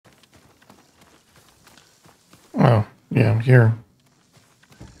Oh, yeah, I'm here.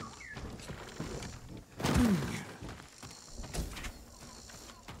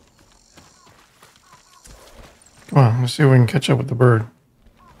 Come on, let's see if we can catch up with the bird.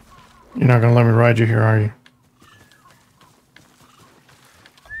 You're not going to let me ride you here, are you?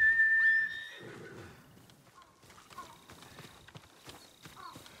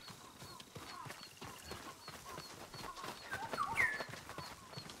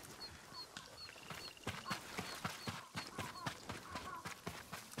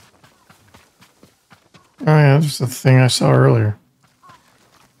 Oh yeah, that's the thing I saw earlier.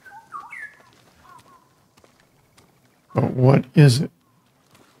 But what is it?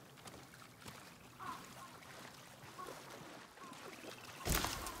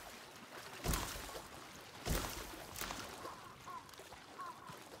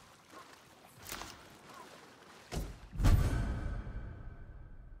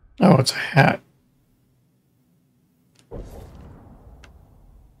 Oh, it's a hat.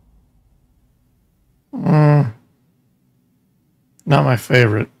 Not my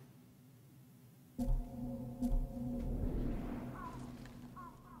favorite.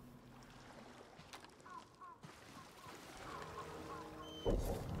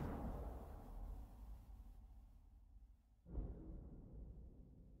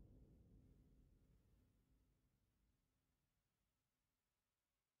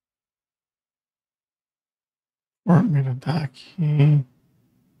 Want me to dock key?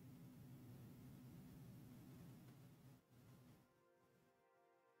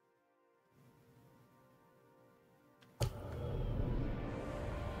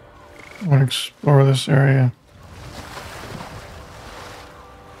 I want to explore this area.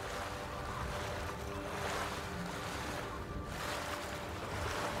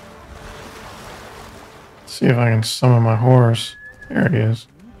 See if I can summon my horse. There it is.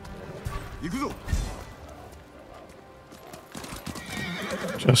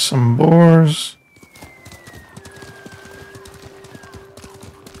 Just some boars.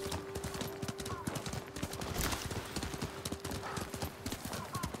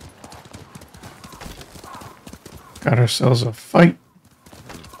 Got ourselves a fight.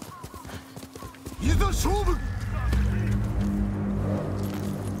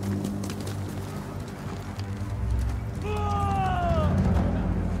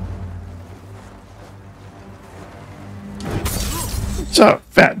 What's up,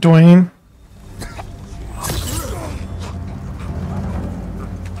 Fat Dwayne?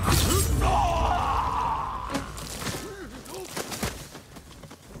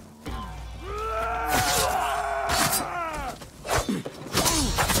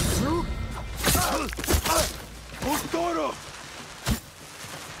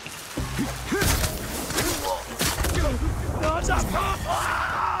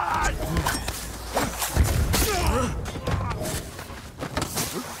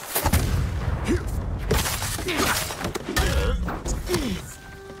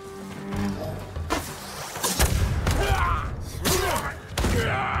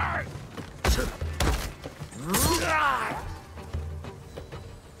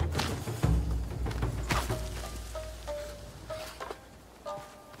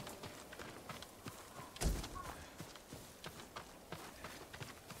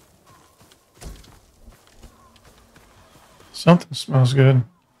 Something smells good.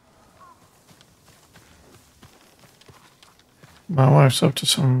 My wife's up to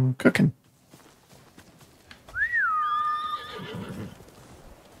some cooking.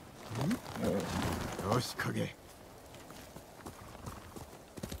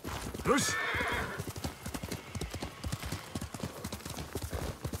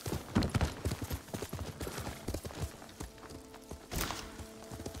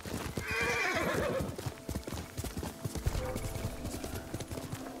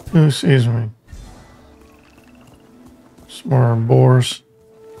 Who sees me? Some more boars.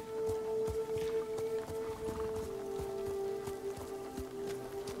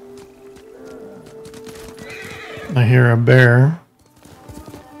 I hear a bear.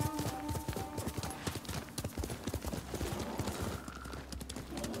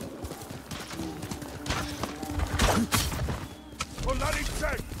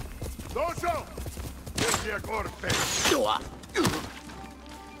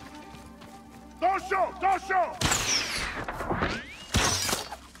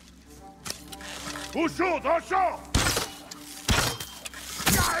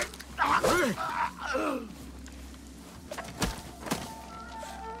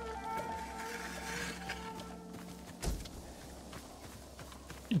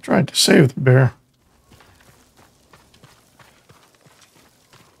 You tried to save the bear.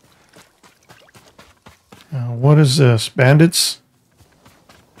 What is this? Bandits?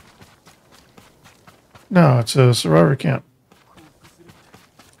 No, it's a survivor camp.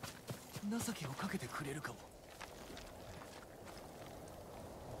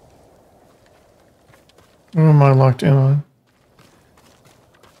 What am I locked in on?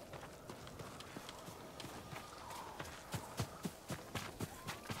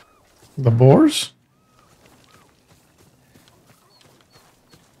 The boars?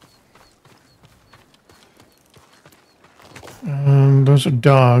 Those are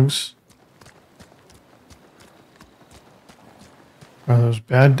dogs. Are those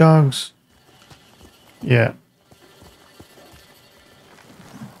bad dogs? Yeah.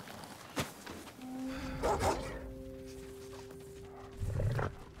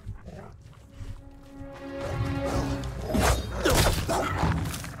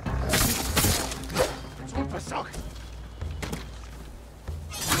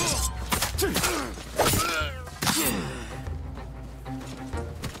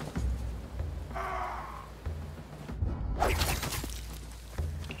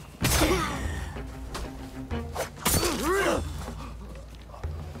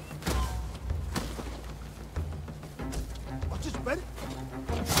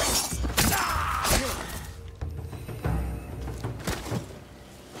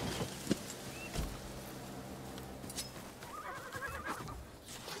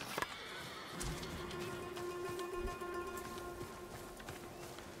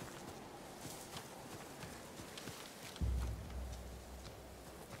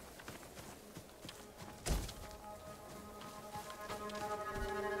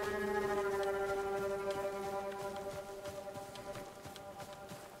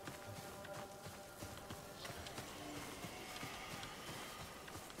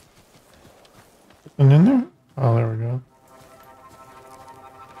 And in there? Oh, there we go.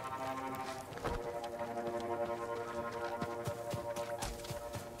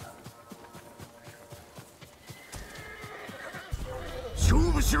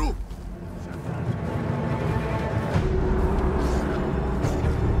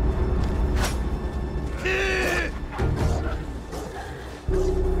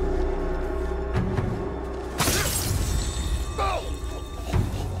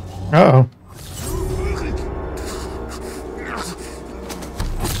 Uh-oh.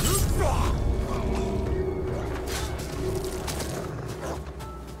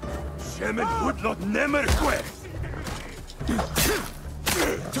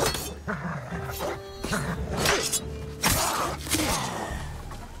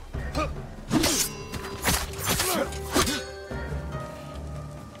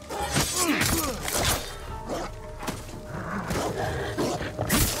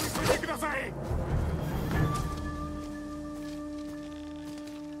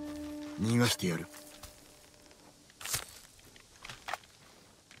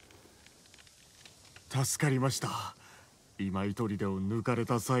助かりました。今糸砦を抜かれ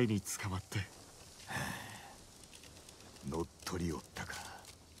た際に捕まって。乗っ取りおったか。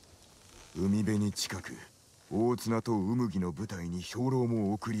海辺に近く、大綱とウムギの部隊に兵糧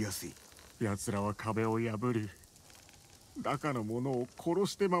も送りやすい。奴らは壁を破り、中の者を殺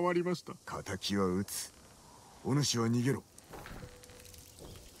して回りました。敵は撃つ。お主は逃げろ。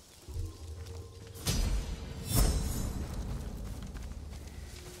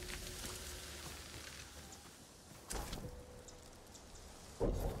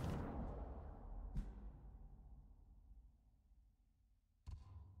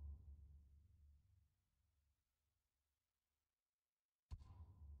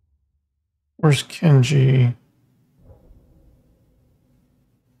Where's Kenji?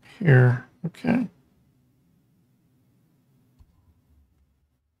 Here. Okay.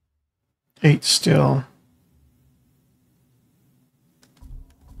 8 still.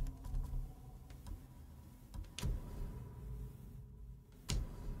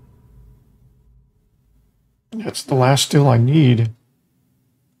 That's the last still I need.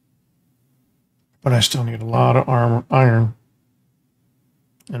 But I still need a lot of iron.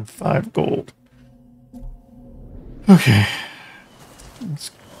 And 5 gold. Okay.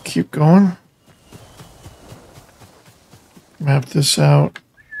 Let's keep going. Map this out.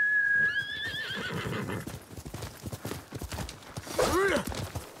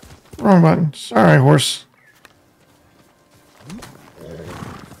 Wrong button. Sorry, horse.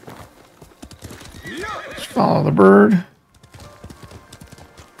 Let's follow the bird.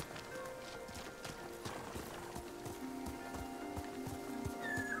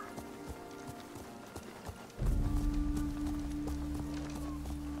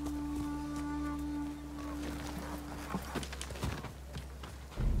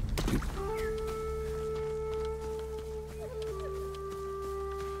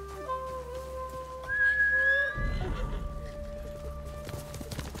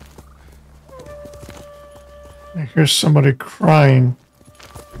 I hear somebody crying.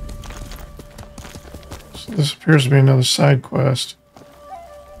 So this appears to be another side quest.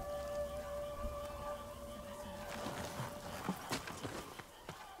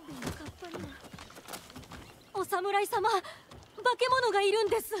 お侍様、化け物がいるん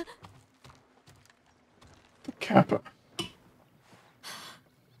です。 Kappa.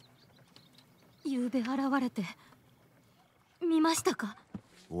 夕べ現れて見ましたか？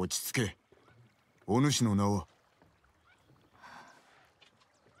落ち着け。お主の名は？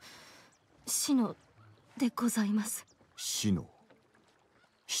シノでございます。シノ。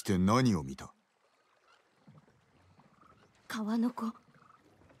して何を見た？川の子、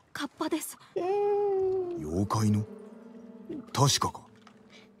カッパです。妖怪の？確かか？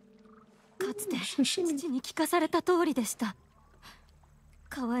かつて父に聞かされた通りでした。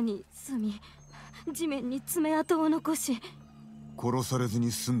川に住み、地面に爪痕を残し。殺されず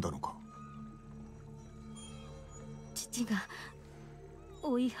に済んだのか？父が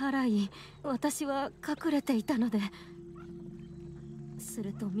追い払い、私は隠れていたので、す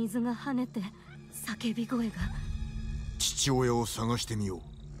ると水が跳ねて叫び声が。父親を探してみよう。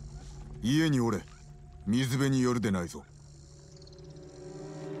家におれ。水辺によるでないぞ。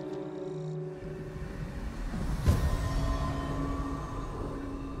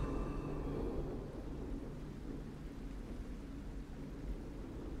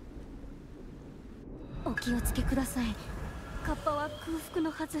お気をつけください。カッパは空腹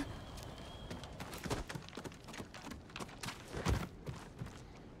のはず。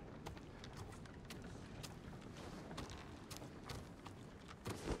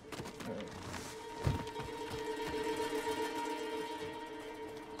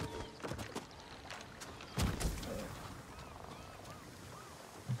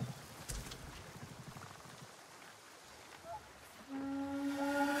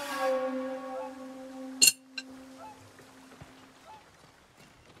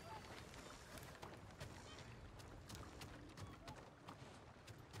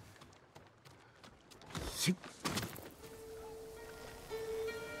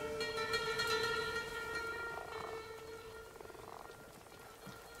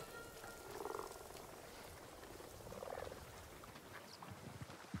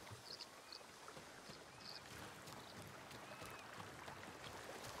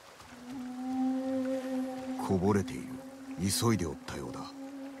こぼれている。急いでおったようだ。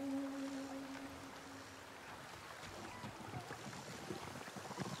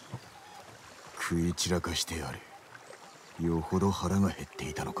食い散らかしてやれ。よほど腹が減って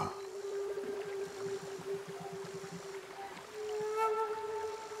いたのか。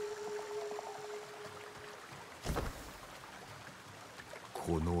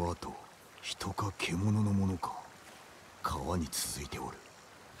この後、人か獣のものか。川に続いておる。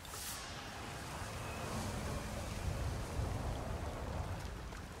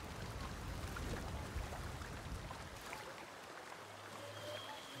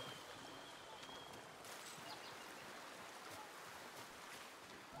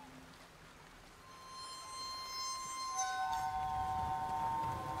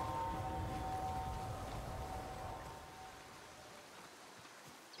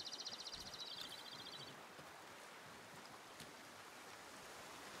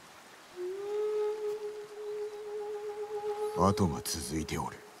跡が続いてお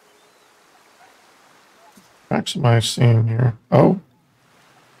る。Max am I seeing here? Oh.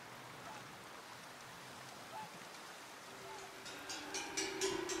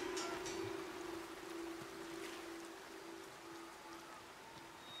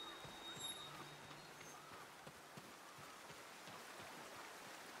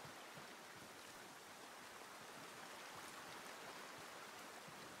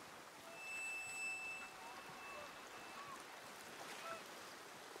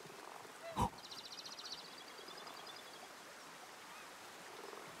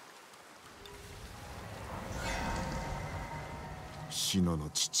シノの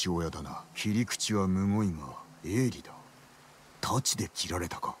父親だな。切り口はむごいが鋭利だ。太刀で切られ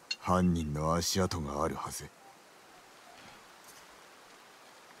たか。犯人の足跡があるはず。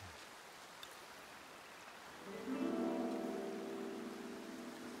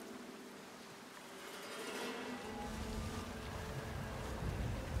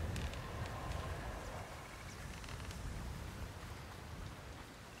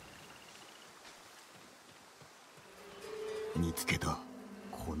見つけた。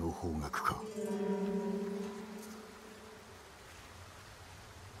この方角か。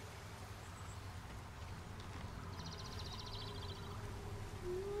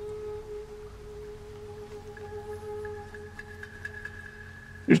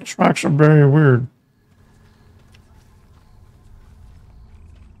These tracks are very weird.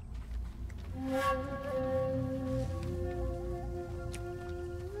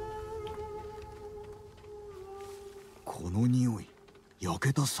 焼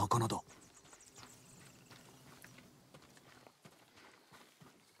けた魚だ。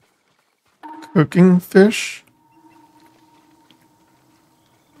Cooking fish?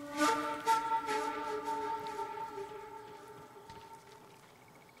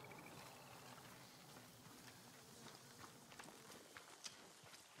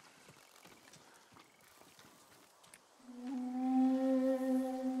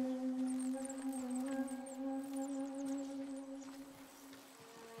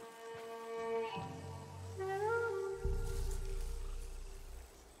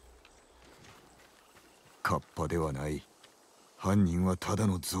カッパではない。犯人はただ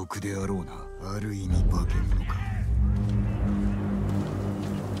の賊であろうな。ある意味化け物か。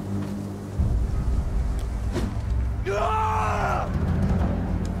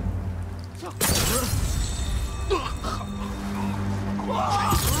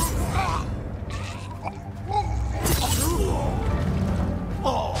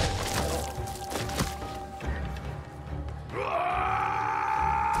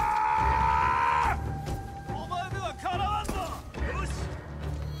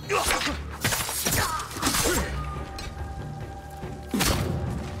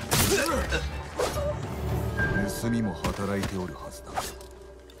盗みも働いておるはずだ。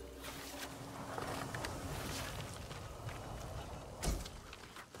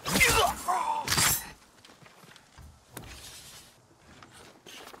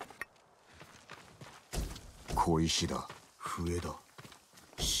小石だ、笛だ。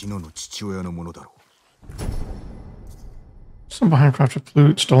シノの父親のものだろう。 Some handcrafted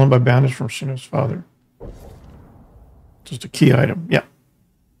flute stolen by bandits from Shino's father. Just a key item. Yeah.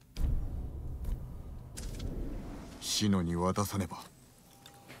 シノに渡さねば。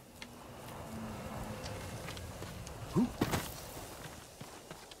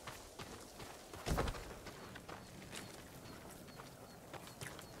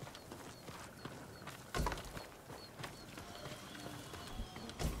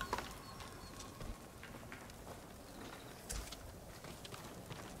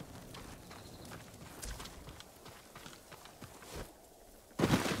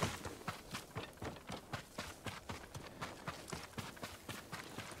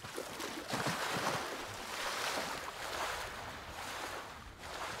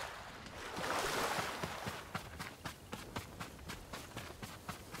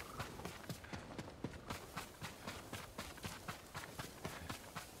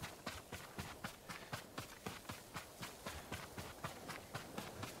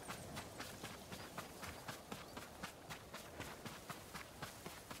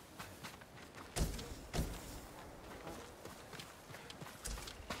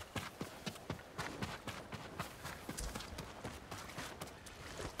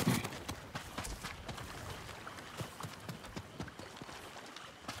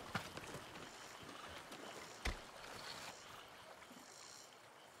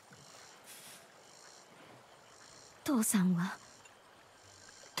父さんは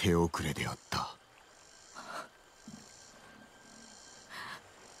手遅れであった。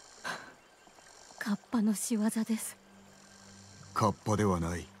カッパの仕業です。カッパでは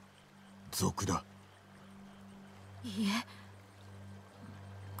ない。賊だ。いいえ、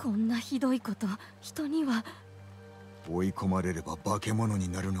こんなひどいこと人には。追い込まれれば化け物に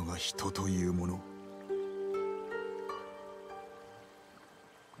なるのが人というもの。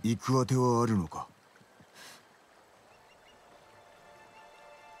行くあてはあるのか。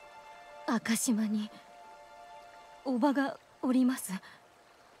赤島におばがおります。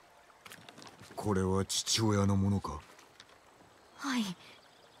これは父親のものか。はい。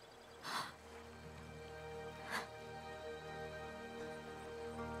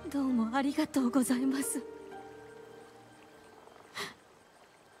どうもありがとうございます。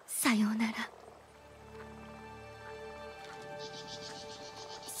さようなら。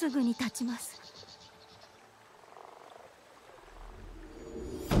すぐに立ちます。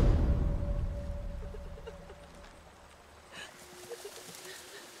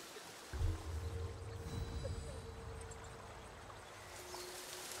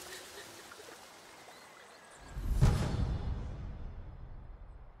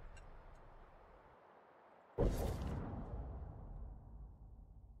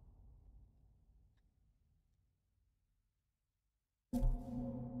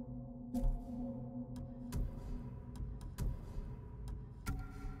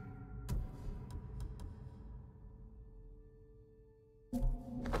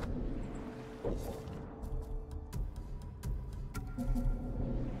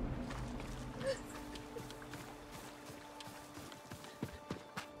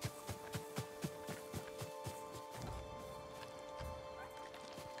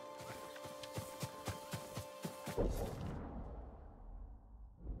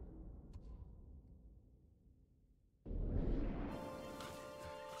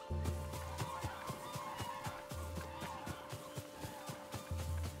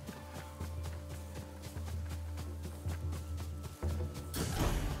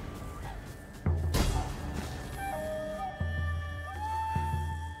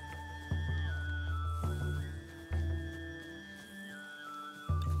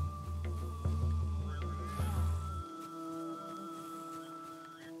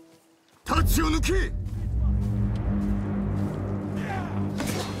ちを抜け。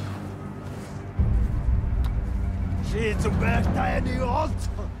Iets werkt hij niet uit.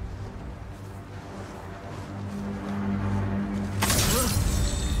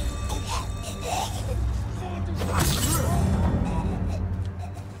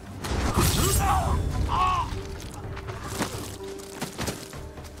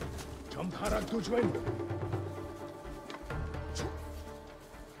 Jump hard to join.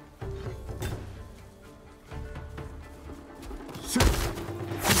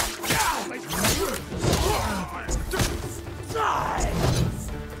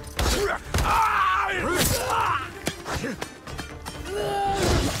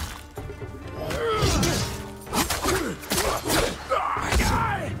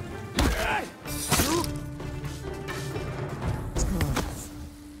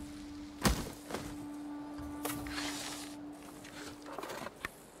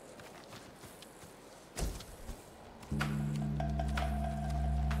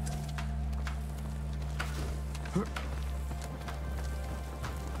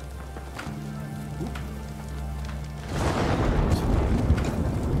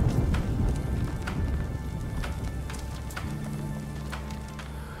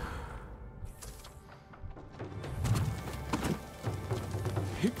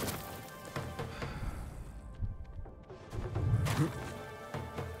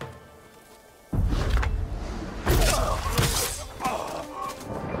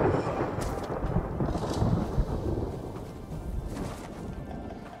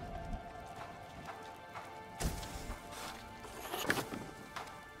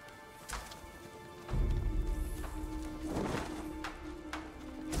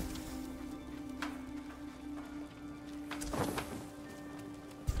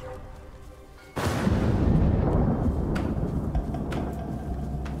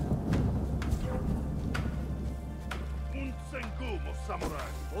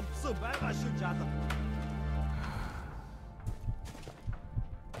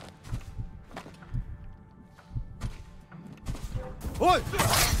 Oi!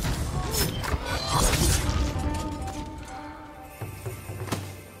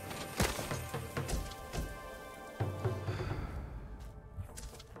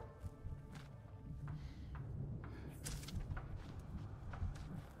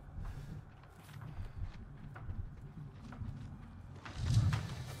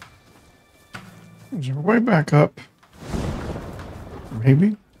 Is there a way back up?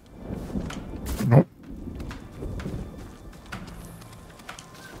 Maybe? Nope.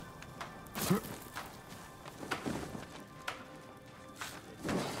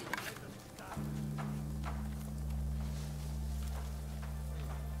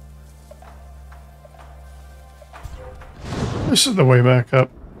 This is the way back up.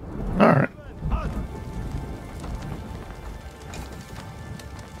 All right.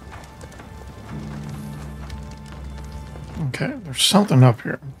 Okay, there's something up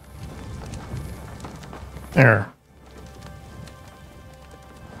here. There.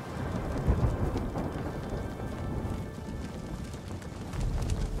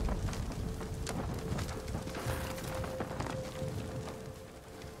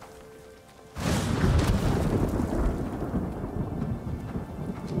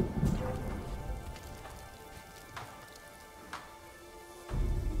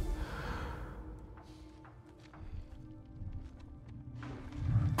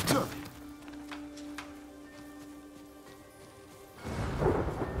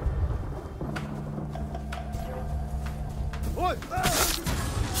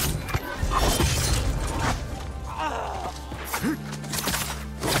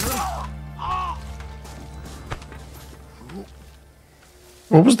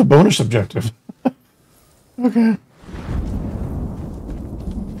 What was the bonus objective? Okay.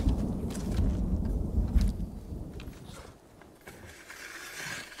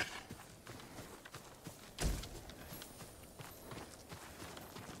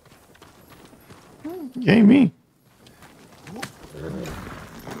 Yay me.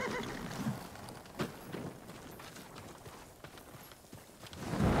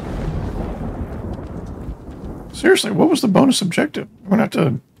 Seriously, what was the bonus objective? I'm gonna have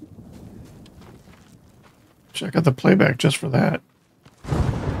to check out the playback just for that.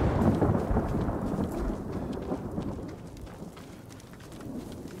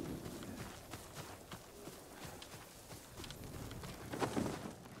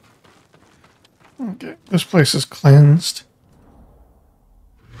 Okay, this place is cleansed.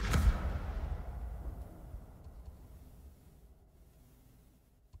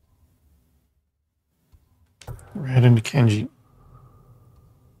 We're heading to Kenji.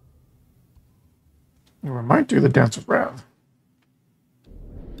 Or I might do the Dance of Wrath.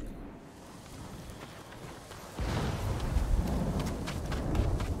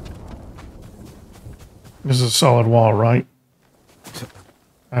 This is a solid wall, right?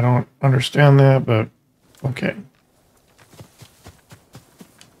 I don't understand that, but okay.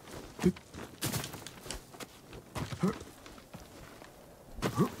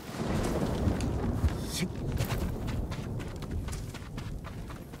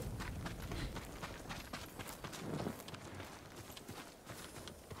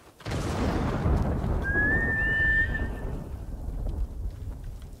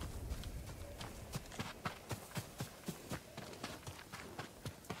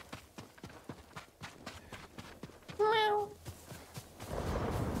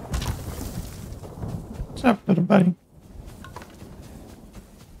 What's up, little buddy?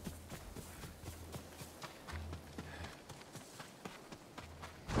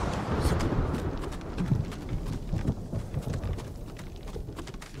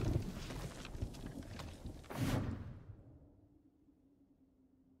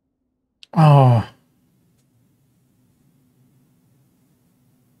 Oh.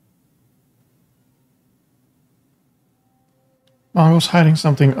 Mongo's hiding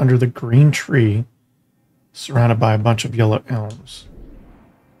something under the green tree, surrounded by a bunch of yellow elms.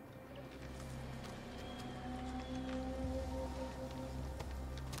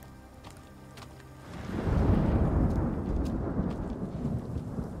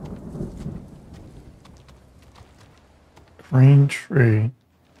 Green tree.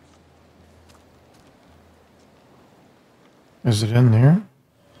 Is it in there?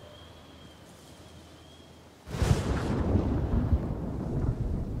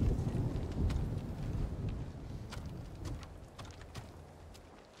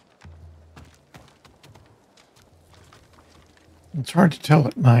 It's hard to tell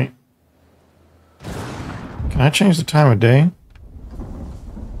at night. Can I change the time of day?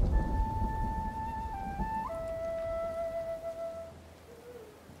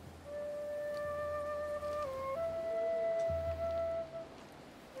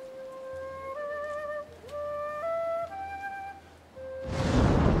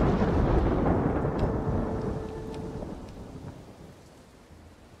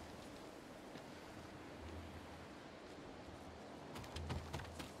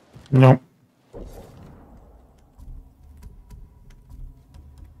 Nope.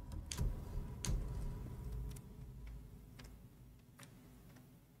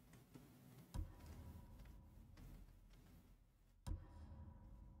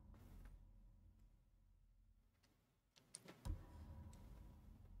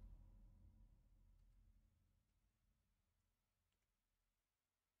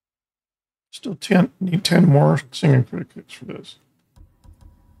 Still need 10 more singing predicates for this.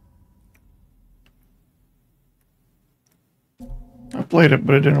 I played it,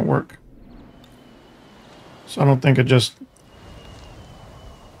 but it didn't work. So I don't think it just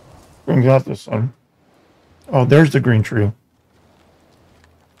brings out this one. Oh, there's the green tree.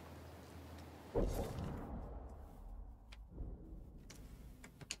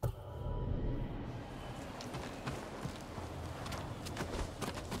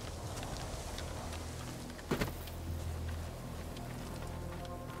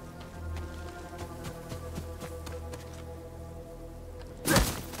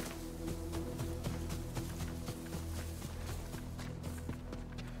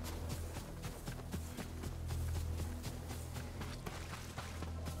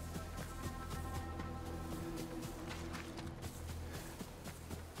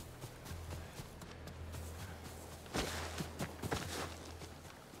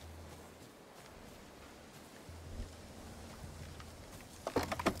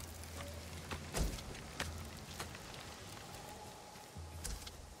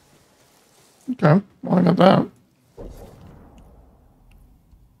 Okay, well, I got that.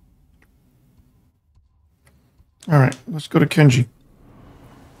 All right, let's go to Kenji.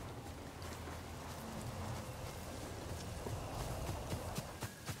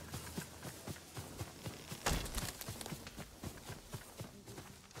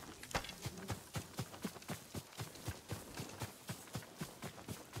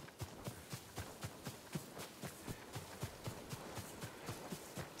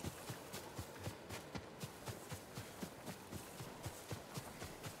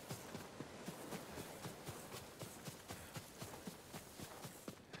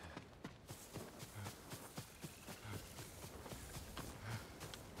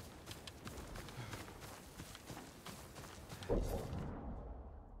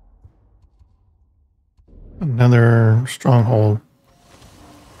 Another stronghold.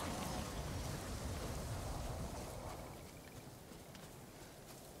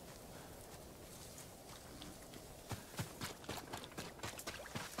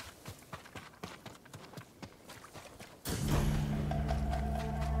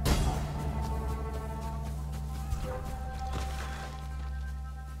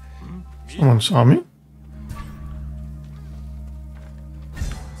 Someone saw me?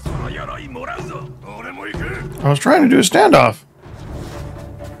 I was trying to do a standoff.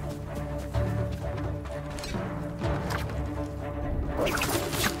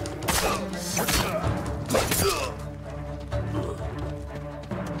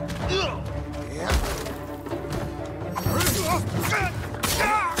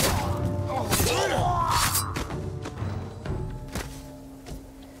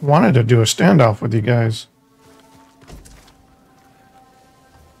 Wanted to do a standoff with you guys.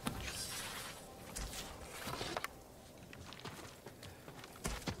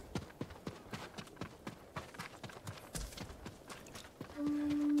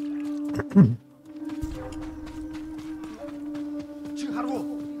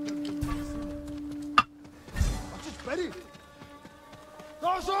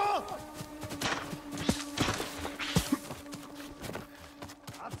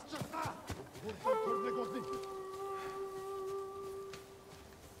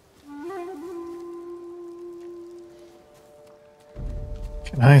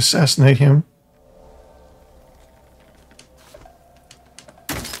 Can I assassinate him?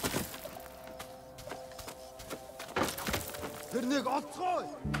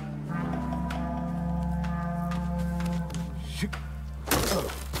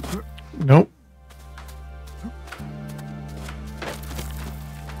 Nope.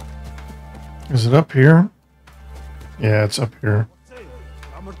 Is it up here? Yeah, it's up here.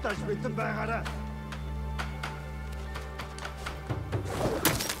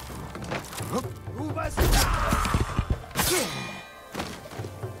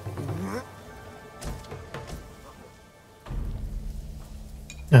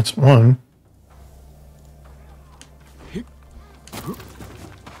 That's one.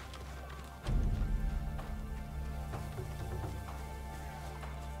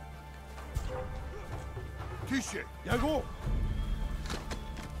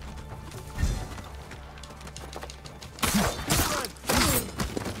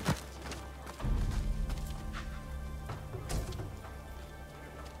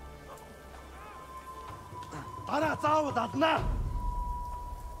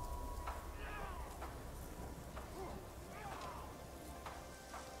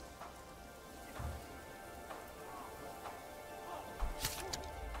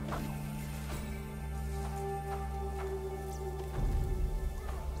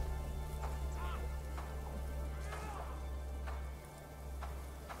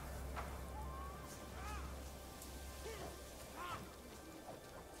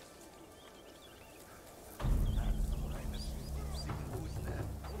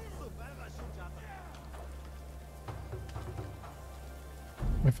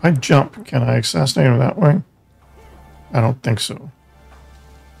 If I jump, can I assassinate him that way? I don't think so.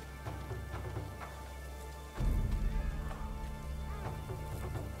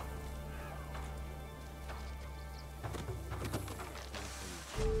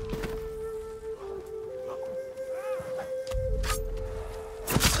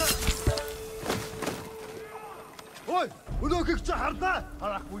 Ой, өнөөхийг чи харлаа.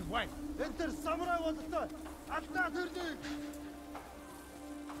 Харахгүй бай. Энд тэр самурай болтой. Алдаа төрдөө.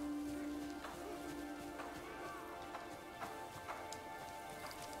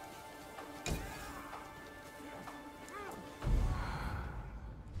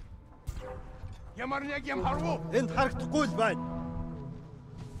 Ямар нэг юм харав? Энд харагдахгүй л байна.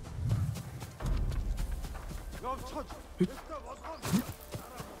 Явцгаж.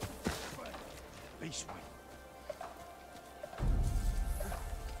 Биш бай.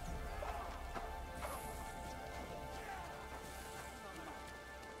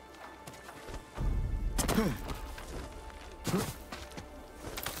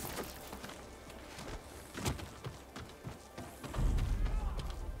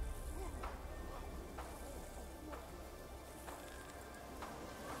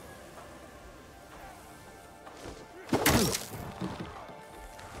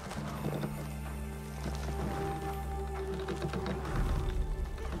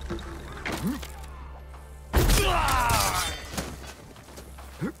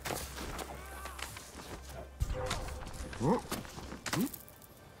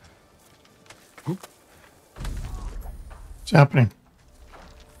 What's happening?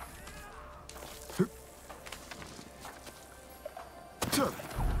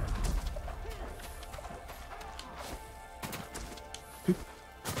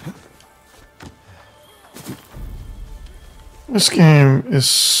 This game is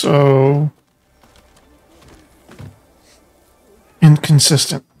so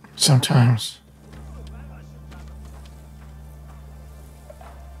inconsistent sometimes.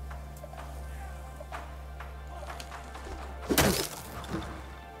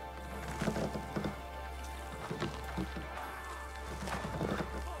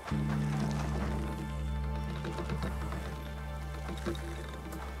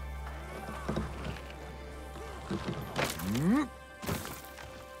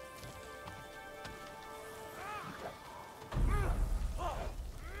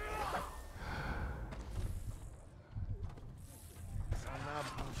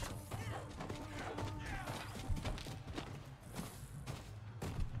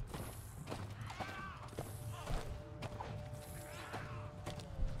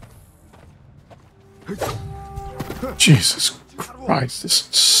 Jesus Christ, this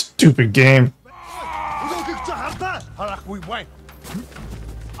stupid game.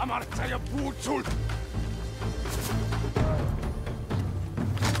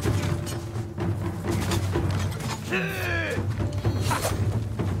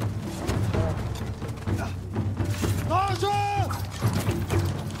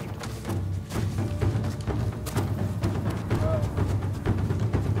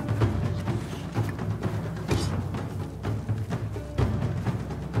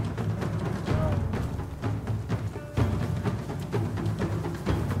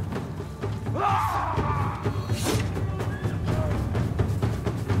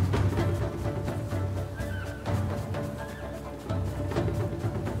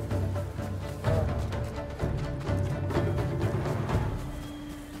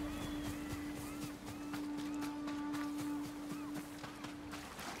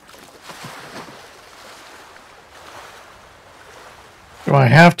 Do I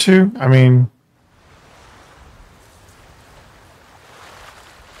have to? I mean,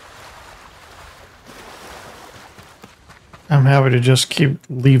 I'm happy to just keep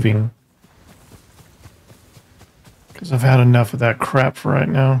leaving because I've had enough of that crap for right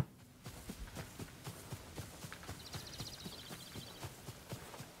now.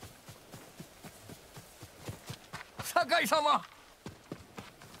 Sakai-sama!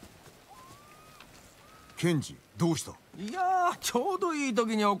 Kenji, どうした？いやー、ちょうどいい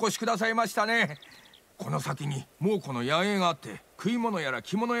時にお越しくださいましたね。この先に猛虎の野営があって、食い物やら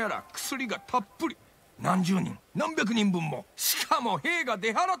着物やら薬がたっぷり、何十人何百人分も、しかも兵が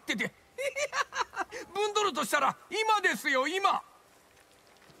出払ってて分取るとしたら今ですよ、今。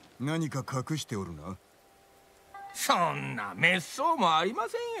何か隠しておるな。そんな滅相もありま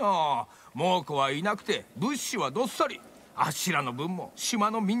せんよ。猛虎はいなくて物資はどっさり、あっしらの分も島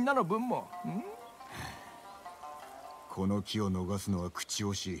のみんなの分も。この木を逃すのは口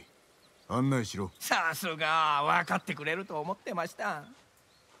惜しい。案内しろ。さすが分かってくれると思ってました。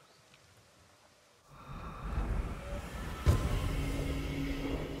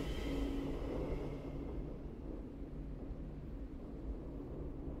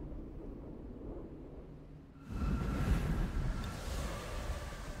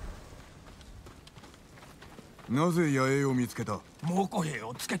なぜ野営を見つけた？猛虎兵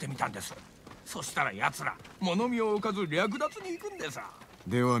をつけてみたんです。そしたら奴ら物見を置かず略奪に行くんでさ。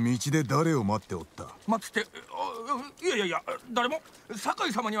では道で誰を待っておった？待ってて、いや誰も。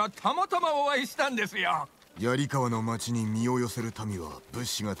堺様にはたまたまお会いしたんですよ。槍川の町に身を寄せる民は物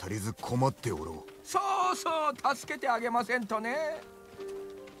資が足りず困っておろう。そうそう、助けてあげませんとね。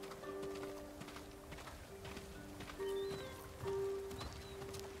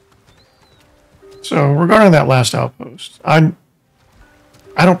So regarding that last outpost,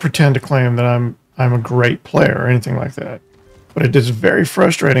 I don't pretend to claim that I'm a great player or anything like that, but it is very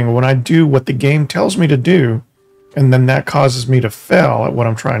frustrating when I do what the game tells me to do, and then that causes me to fail at what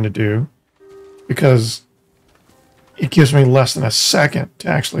I'm trying to do, because it gives me less than a second to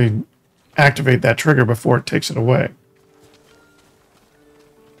actually activate that trigger before it takes it away.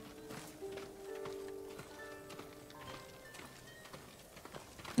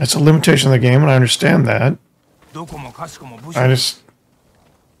 It's a limitation of the game, and I understand that. I just...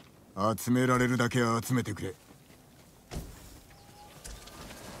 集められるだけ集めてくれ。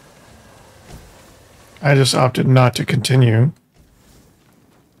I just opted not to continue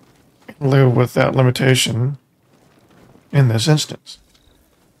and live with that limitation in this instance.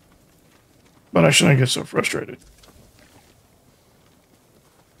 But I shouldn't get so frustrated.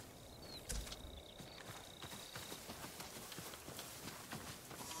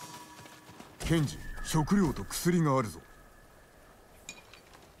 Kenji, 食料と薬があるぞ。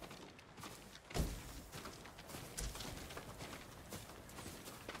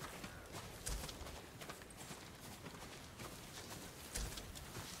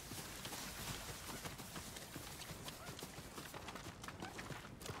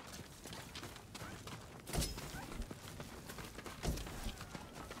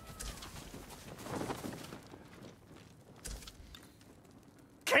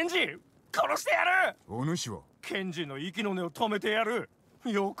ケンジ、殺してやる。お主はケンジの息の根を止めてやる。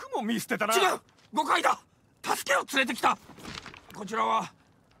よくも見捨てたな。違う、誤解だ。助けを連れてきた。こちらは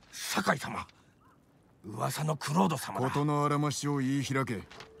堺様。噂のクロード様だ。事のあらましを言い開け。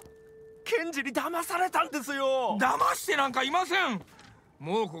ケンジに騙されたんですよ。騙してなんかいません。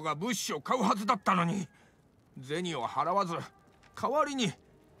猛虎が物資を買うはずだったのに銭を払わず代わりに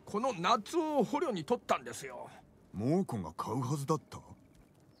この夏男を捕虜に取ったんですよ。猛虎が買うはずだった。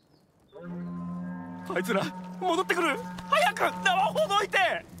あいつら戻ってくる。早く縄をほどいて。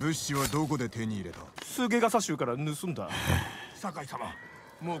物資はどこで手に入れた？スゲガサ州から盗んだ。酒井様、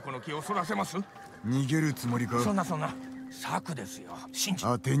猛虎の気をそらせます？逃げるつもりか？そんな策ですよ。信じ。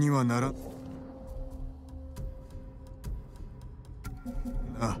当てにはならん。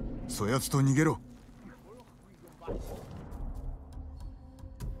あ、そやつと逃げろ。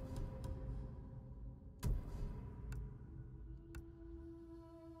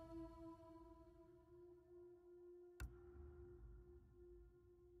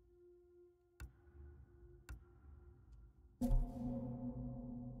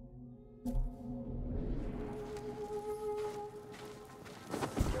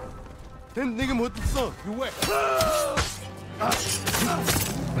你个没得手，有喂。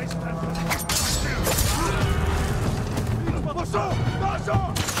我手，大手。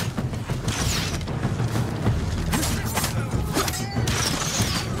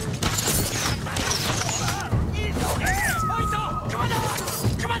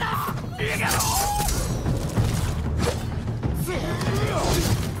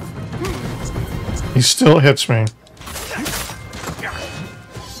He still hits me.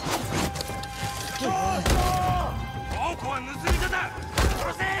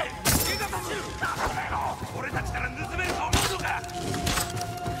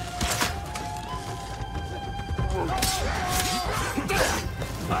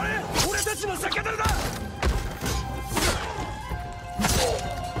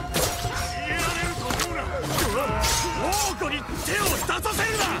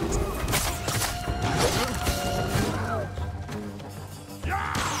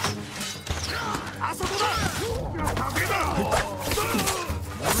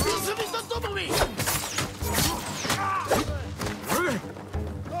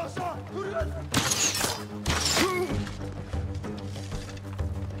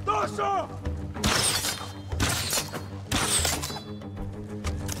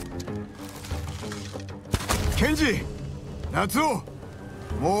ケンジ、夏男、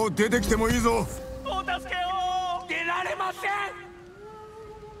もう出てきてもいいぞ。お助けを。出られません。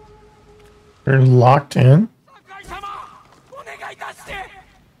 You're locked in? 酒井様、お願い出して。 I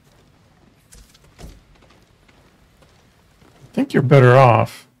think you're better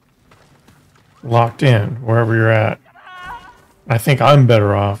off locked in wherever you're at. I think I'm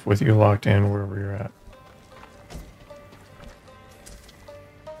better off with you locked in wherever you're at.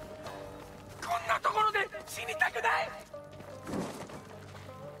 こんなところで死にたくない。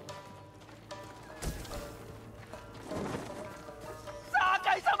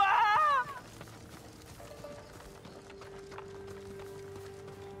酒井様。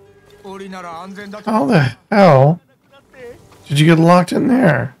 檻なら安全だと。 How the hell did you get locked in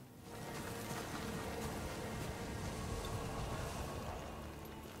there?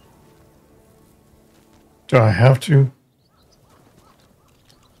 Do I have to?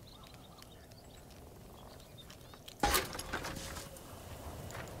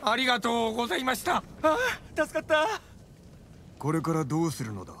 ありがとうございました。ああ、助かった。これからどうす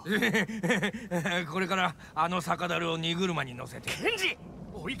るのだ？これからあの酒樽を荷車に乗せて。ケンジ、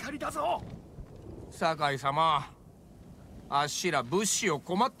お怒りだぞ。酒井様、あっしら物資を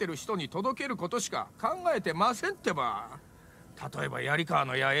困ってる人に届けることしか考えてませんってば。例えば槍川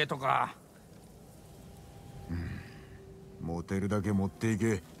の野営とか。持てるだけ持ってい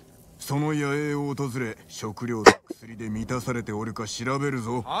け。その野営を訪れ、食料と薬で満たされておるか調べる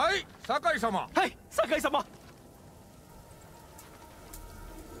ぞ。はい、酒井様。はい、酒井様。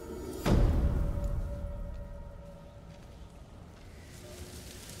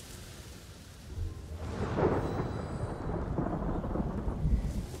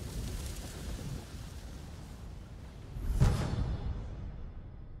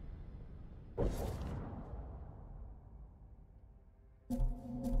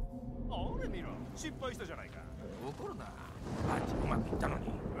 失敗したじゃないか。怒るな。あっちうまくいったのに。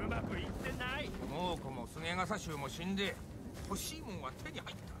うまくいってない。猛虎も菅笠衆も死んで欲しいもんは手に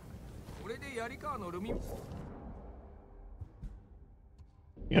入った。これで槍川のルミも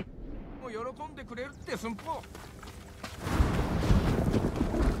喜んでくれるって寸法。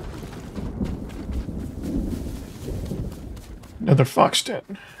 Another fox den.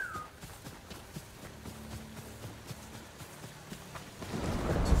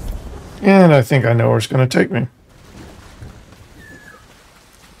 And I think I know where it's going to take me.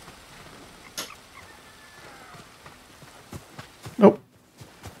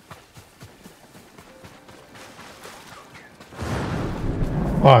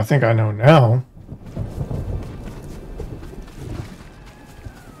 Well, I think I know now.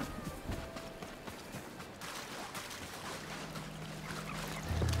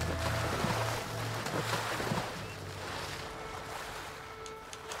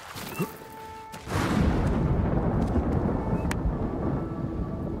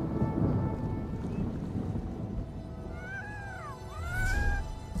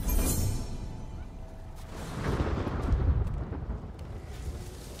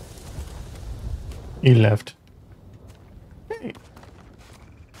 He left. Hey.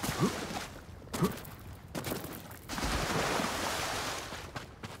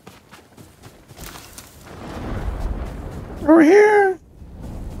 Over here.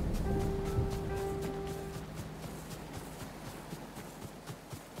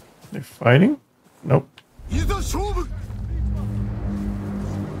 They're fighting? Nope.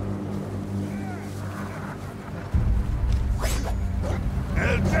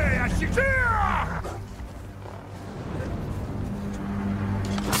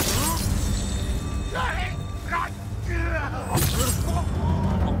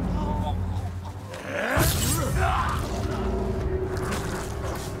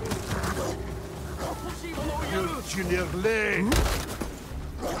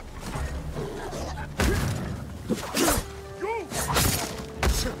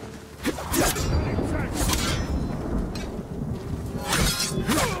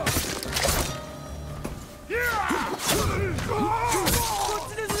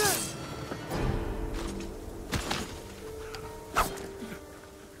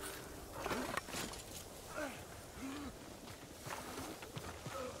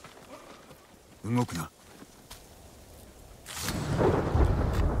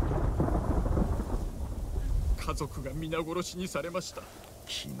家族が皆殺しにされました。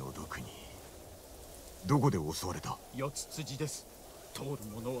気の毒に。どこで襲われた？四つ辻です。通る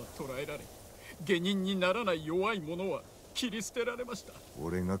者は捕らえられ、下人にならない弱い者は切り捨てられました。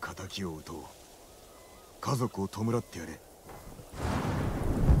俺が仇を討とう。家族を弔ってやれ。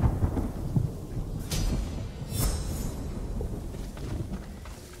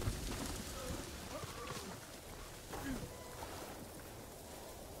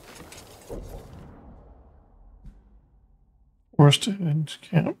Worsted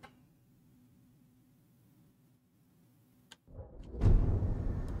camp.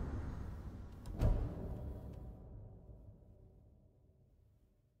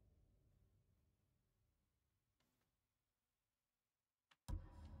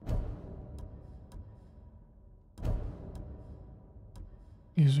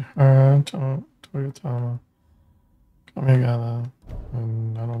 These are Toyotama. Kamigala.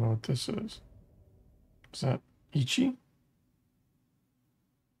 And I don't know what this is. Is that Ichi?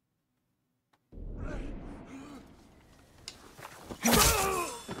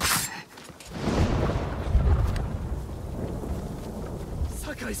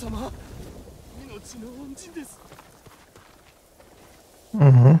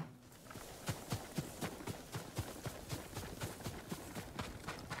 Mm-hmm.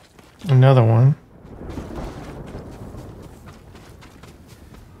 Another one.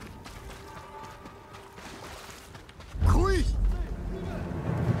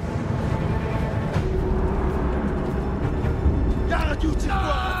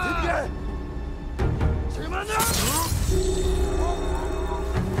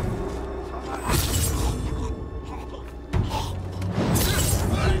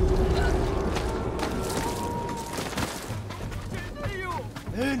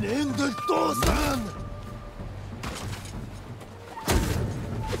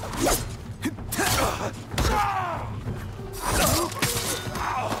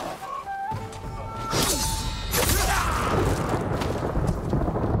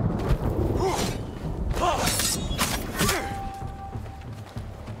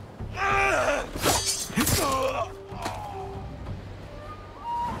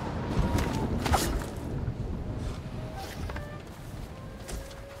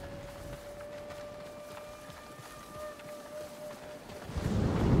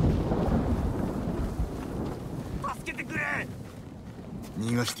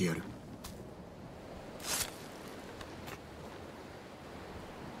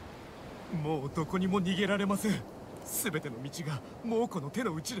もうどこにも逃げられません。すべての道が猛虎の手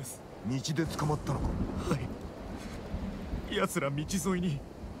の内です。道で捕まったのか？はい。奴ら道沿いに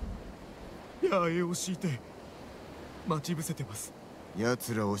野営を敷いて待ち伏せてます。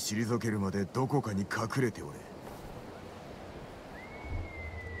奴らを退けるまでどこかに隠れておれ。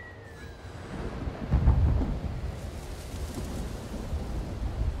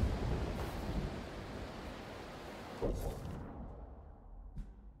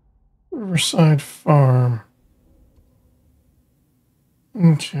Riverside Farm.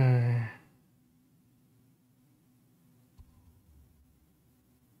 Okay.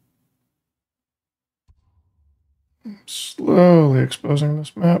 Slowly exposing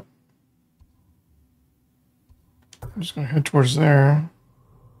this map. I'm just going to head towards there.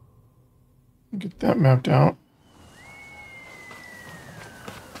 Get that mapped out.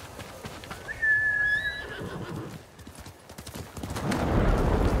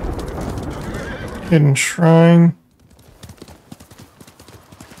 Hidden Shrine.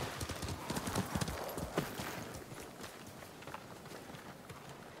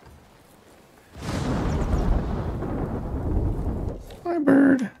 Hi,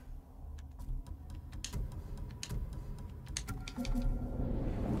 bird.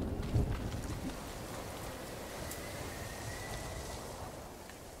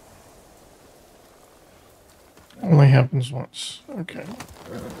 Only happens once. Okay.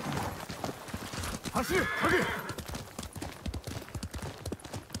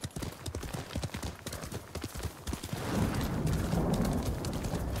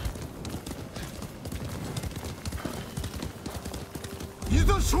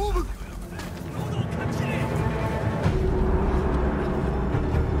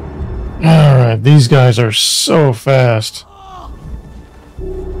 Alright, these guys are so fast.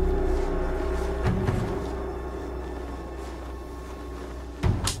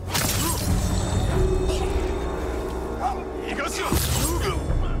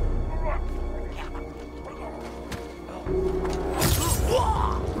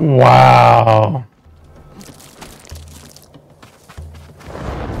 Wow.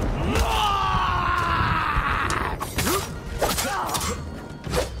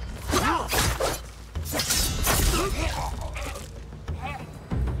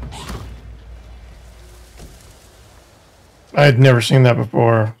 I had never seen that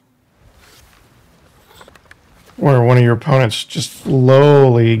before. Where one of your opponents just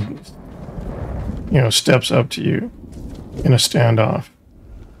slowly, steps up to you in a standoff.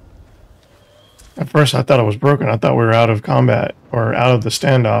 At first I thought it was broken. I thought we were out of combat, or out of the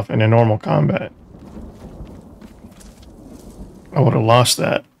standoff and in normal combat. I would have lost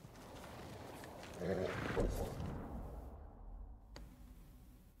that.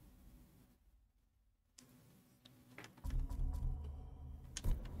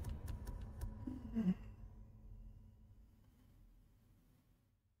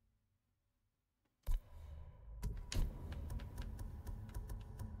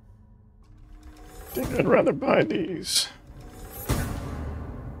 I think I'd rather buy these.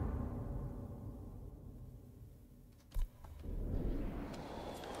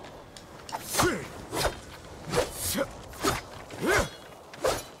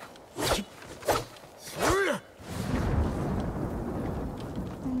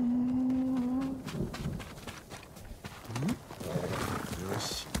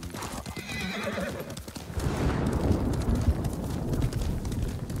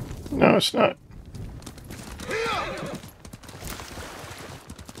 No, it's not.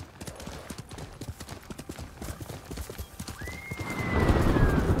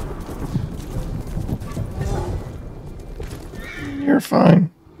 You're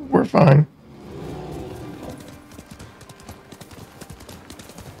fine. We're fine.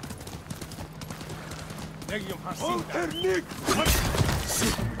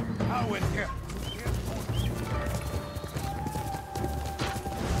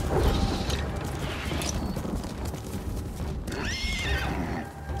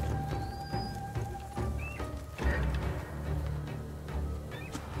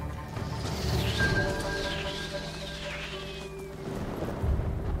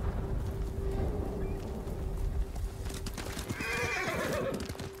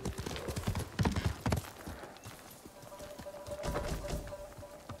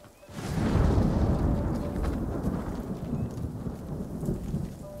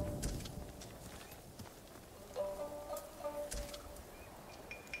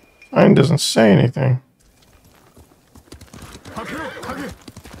 Mine doesn't say anything.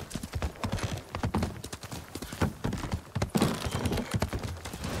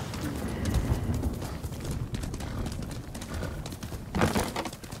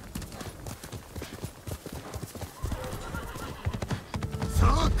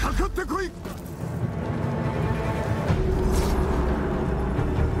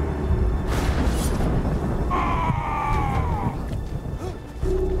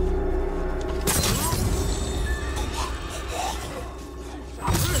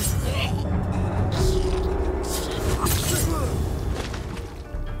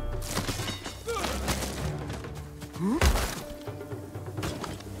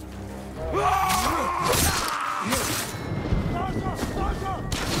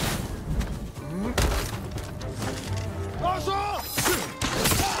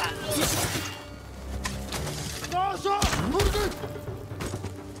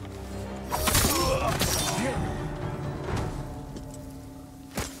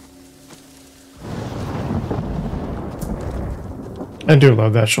 I do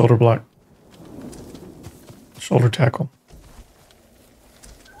love that shoulder block. Shoulder tackle.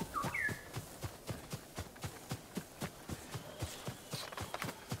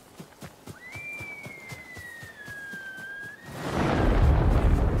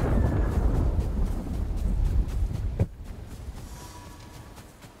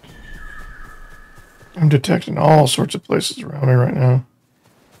 I'm detecting all sorts of places around me right now.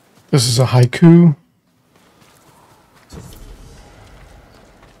 This is a haiku.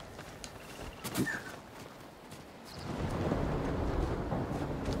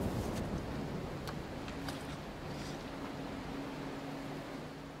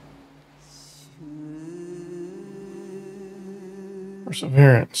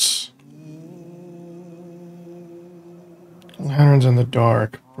 Perseverance. Lanterns in the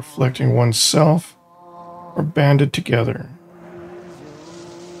dark, reflecting oneself or banded together.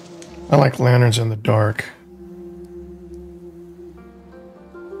 I like lanterns in the dark.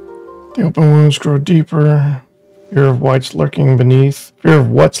 The open wounds grow deeper. Fear of what's lurking beneath. Fear of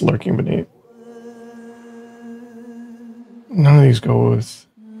what's lurking beneath. None of these go with.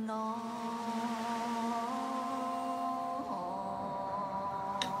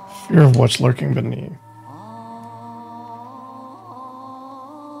 Fear of what's lurking beneath.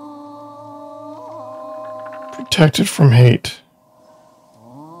 Protected from hate.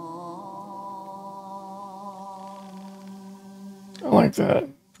 I like that.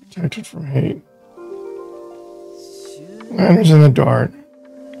 Protected from hate. Lanterns in the dark.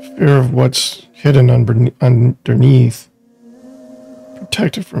 Fear of what's hidden underneath.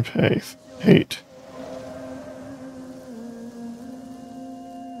 Protected from hate.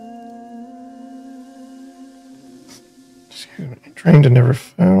 Excuse me. Trained to never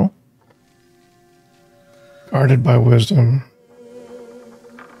fail. Guarded by wisdom.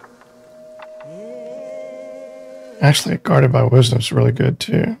 Actually, guarded by wisdom is really good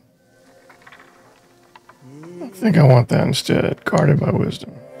too. I think I want that instead. Guarded by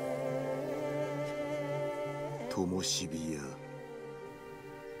wisdom.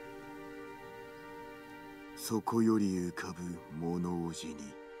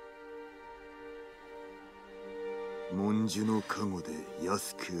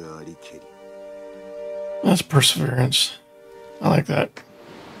 That's perseverance. I like that.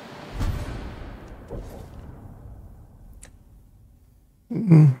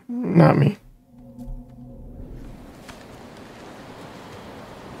 Not me.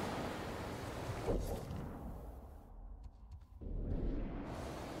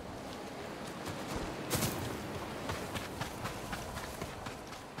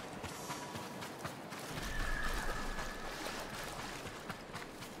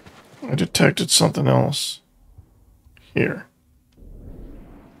 I detected something else here.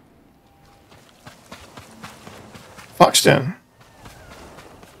 Fox Den.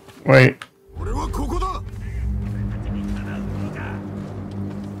 Wait.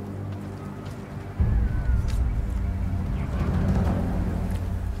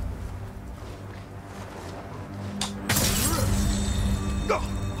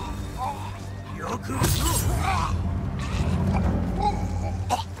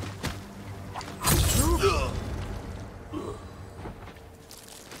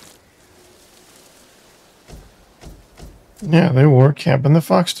 Yeah, they were camping the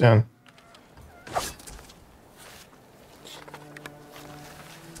Fox Den.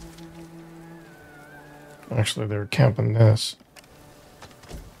 Actually, they were camping this.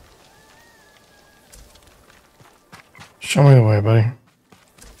 Show me the way, buddy.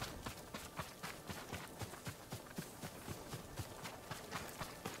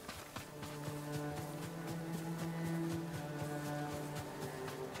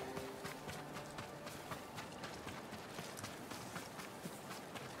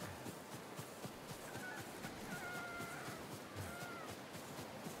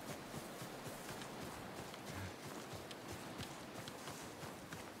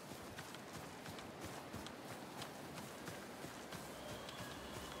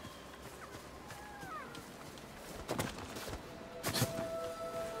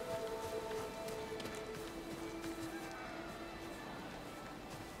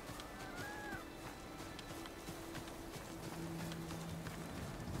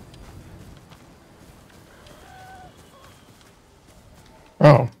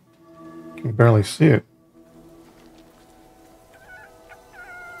 Oh, you can barely see it.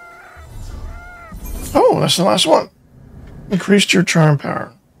 Oh, that's the last one. Increased your charm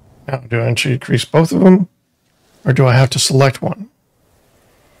power. Now, do I increase both of them? Or do I have to select one?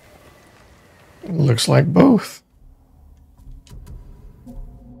 It looks like both.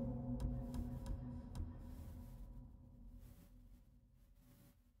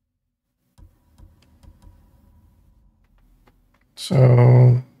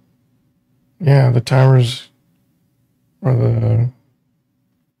 So, yeah, the timers or the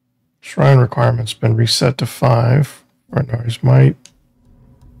shrine requirement's been reset to 5 for Norio's Might.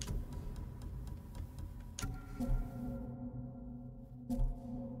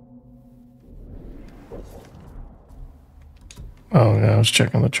 Oh, yeah, I was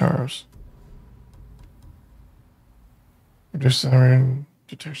checking the charms. Reduce the iron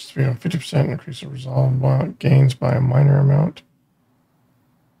detection speed on 50%, increase the resolve gains by a minor amount.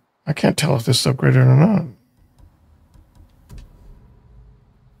 I can't tell if this is upgraded or not.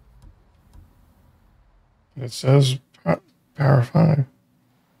 It says power 5.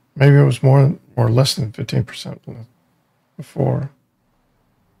 Maybe it was more or less than 15% before.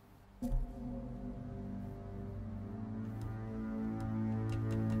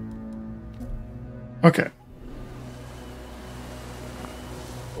 Okay.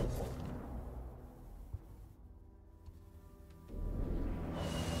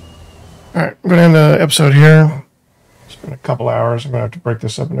 All right, I'm going to end the episode here. It's been a couple hours. I'm going to have to break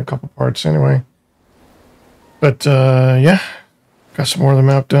this up into a couple parts anyway. But, yeah, got some more of the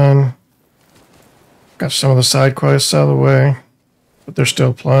map done. Got some of the side quests out of the way. But there's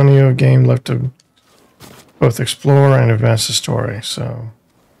still plenty of game left to both explore and advance the story. So,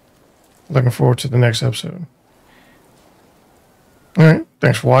 looking forward to the next episode. All right,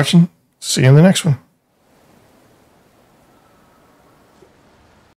 thanks for watching. See you in the next one.